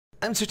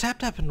I'm Sir Tap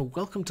Tap and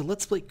welcome to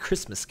Let's Play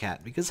Christmas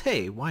Cat, because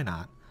hey, why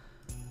not?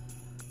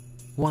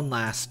 One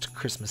last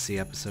Christmassy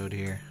episode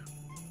here.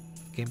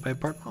 Game by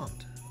Bart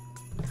Pond.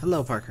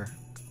 Hello, Parker.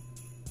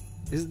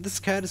 This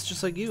cat is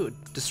just like you,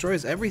 it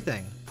destroys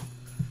everything.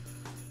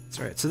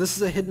 That's right, so this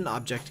is a hidden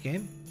object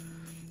game.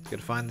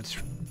 Gotta find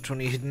the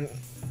 20 hidden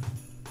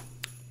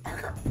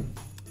Parker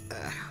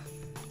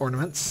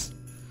ornaments.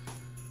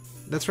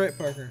 That's right,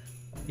 Parker.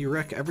 You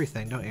wreck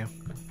everything, don't you?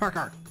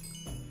 Parker!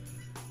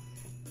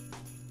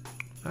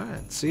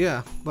 Alright, so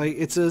yeah, like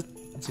it seems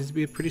to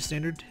be a pretty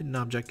standard hidden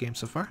object game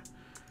so far.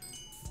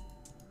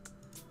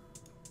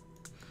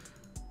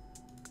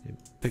 You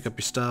pick up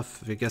your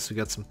stuff. I guess we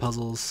got some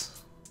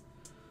puzzles.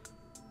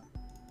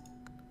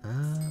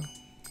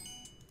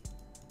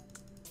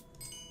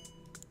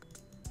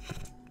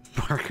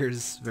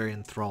 Parker's very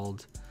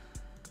enthralled.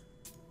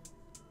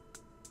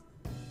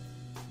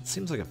 It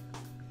seems like a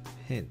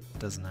hint,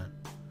 doesn't it?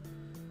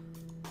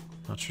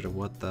 Not sure to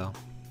what though.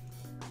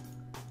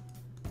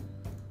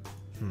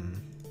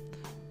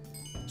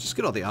 Just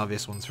get all the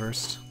obvious ones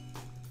first.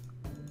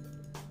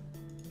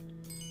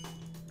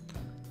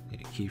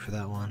 Need a key for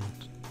that one.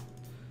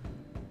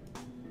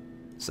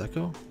 Does that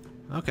go?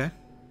 Okay.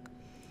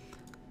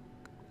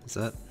 Is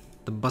that...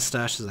 the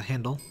mustache is a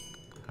handle.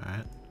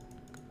 Alright.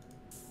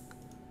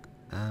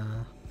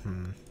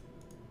 Can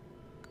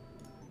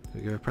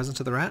we give a present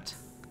to the rat?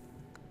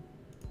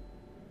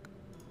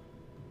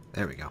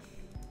 There we go.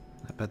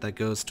 I bet that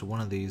goes to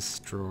one of these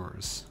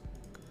drawers.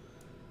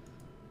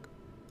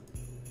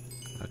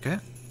 Okay.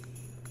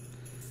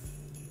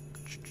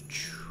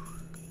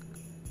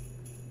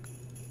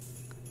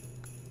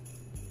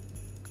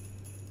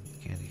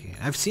 Candy cane.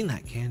 I've seen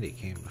that candy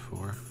cane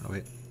before. Oh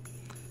wait.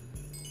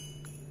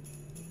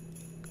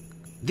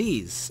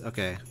 These!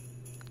 Okay.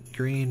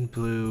 Green,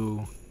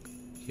 blue,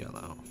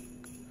 yellow.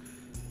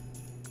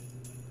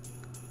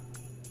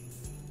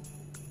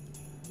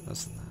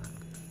 Less than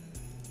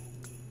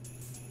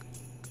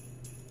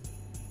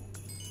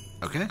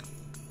that. Okay.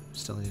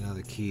 Still need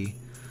another key.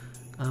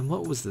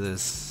 What was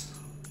this?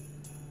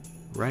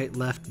 Right,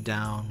 left,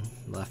 down,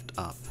 left,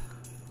 up.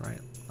 Right,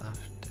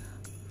 left,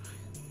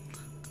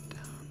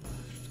 down,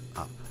 left,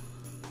 up.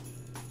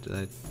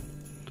 Did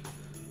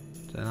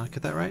I not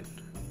get that right?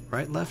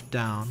 Right, left,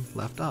 down,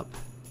 left, up.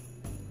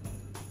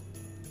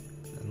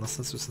 Unless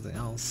this was something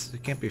else.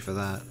 It can't be for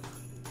that.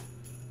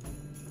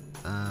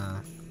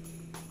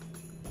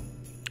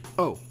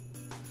 Oh!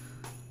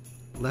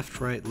 Left,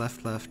 right,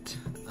 left, left.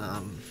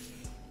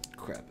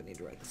 Crap, I need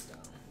to write this down.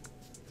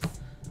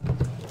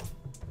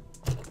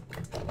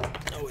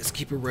 Always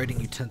keep a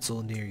writing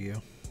utensil near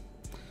you.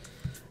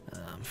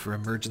 For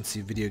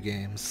emergency video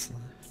games.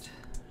 Left.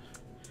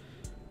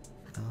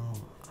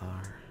 L,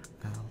 R,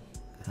 L,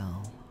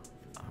 L,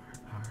 R,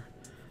 R,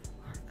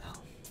 R,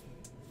 L.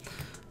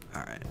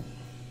 Alright.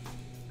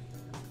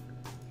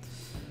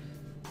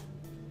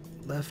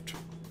 Left,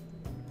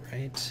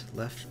 right,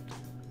 left,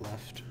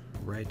 left,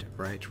 right,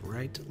 right,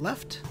 right,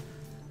 left.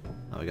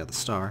 Oh, we got the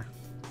star.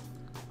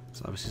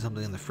 There's obviously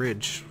something in the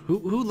fridge.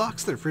 Who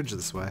locks their fridge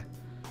this way?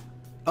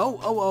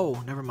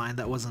 Oh, never mind,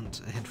 that wasn't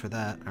a hint for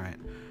that. Alright.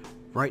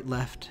 Right,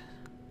 left.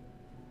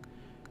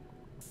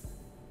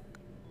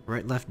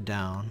 Right, left,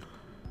 down.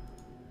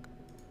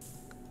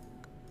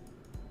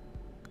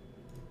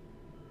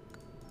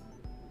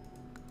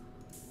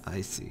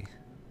 I see.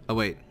 Oh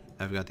wait,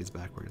 I've got these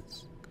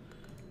backwards.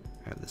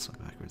 I have this one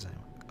backwards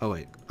anyway. Oh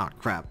wait, oh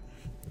crap.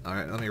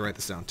 Alright, let me write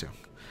this down too.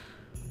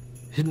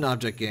 Hidden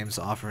object games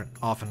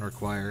often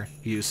require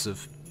use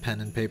of pen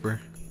and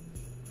paper.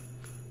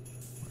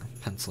 Or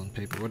pencil and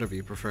paper, whatever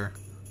you prefer.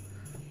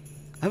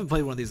 I haven't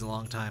played one of these in a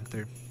long time.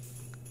 They're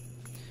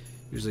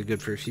usually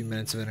good for a few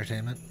minutes of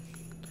entertainment.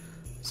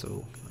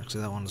 So,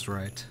 actually that one's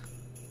right.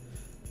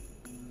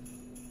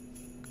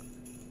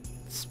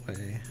 This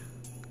way.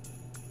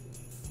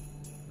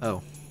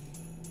 Oh.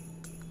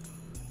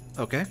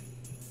 Okay.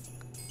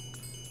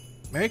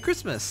 Merry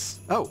Christmas!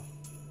 Oh!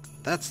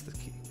 That's the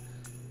key.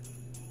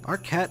 Our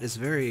cat is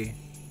very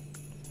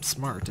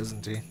smart,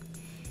 isn't he?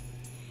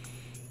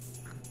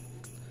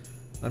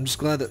 I'm just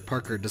glad that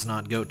Parker does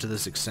not go to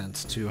this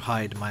extent to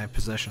hide my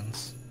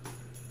possessions.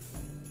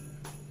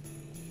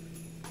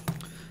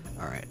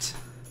 Alright.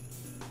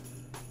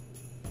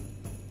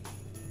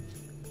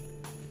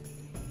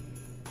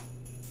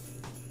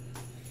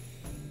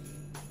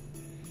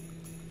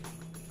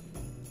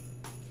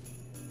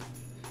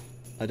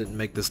 I didn't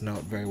make this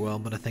note very well,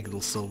 but I think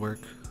it'll still work.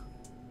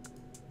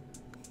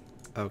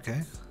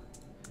 Okay.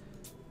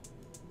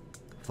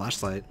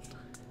 Flashlight.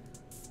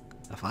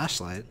 A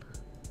flashlight?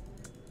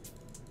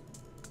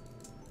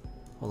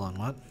 Hold on,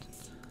 what?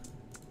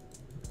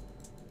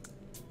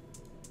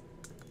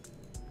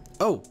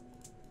 Oh!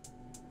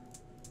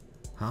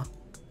 Huh?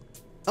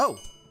 Oh!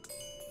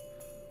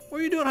 What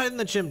are you doing hiding in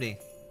the chimney?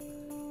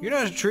 You're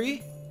not a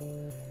tree?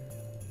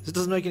 This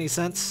doesn't make any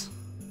sense.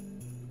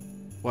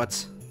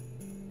 What?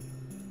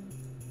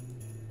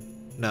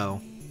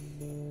 No.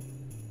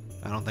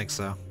 I don't think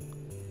so.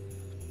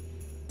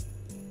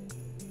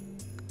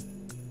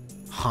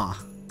 Huh.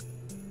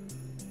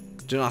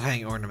 Do not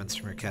hang ornaments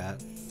from your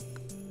cat.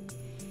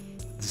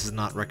 This is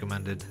not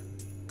recommended.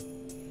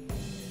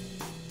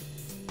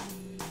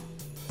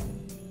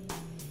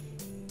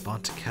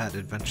 Bonta Cat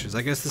Adventures.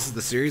 I guess this is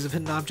the series of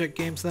hidden object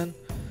games then?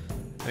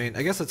 I mean,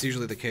 I guess that's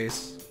usually the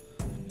case.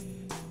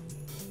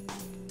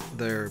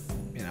 They're,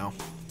 you know,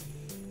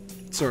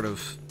 sort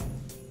of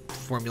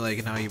formulaic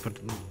in how you put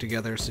them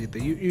together, so they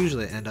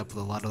usually end up with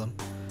a lot of them.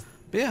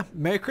 But yeah,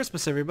 Merry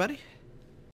Christmas, everybody!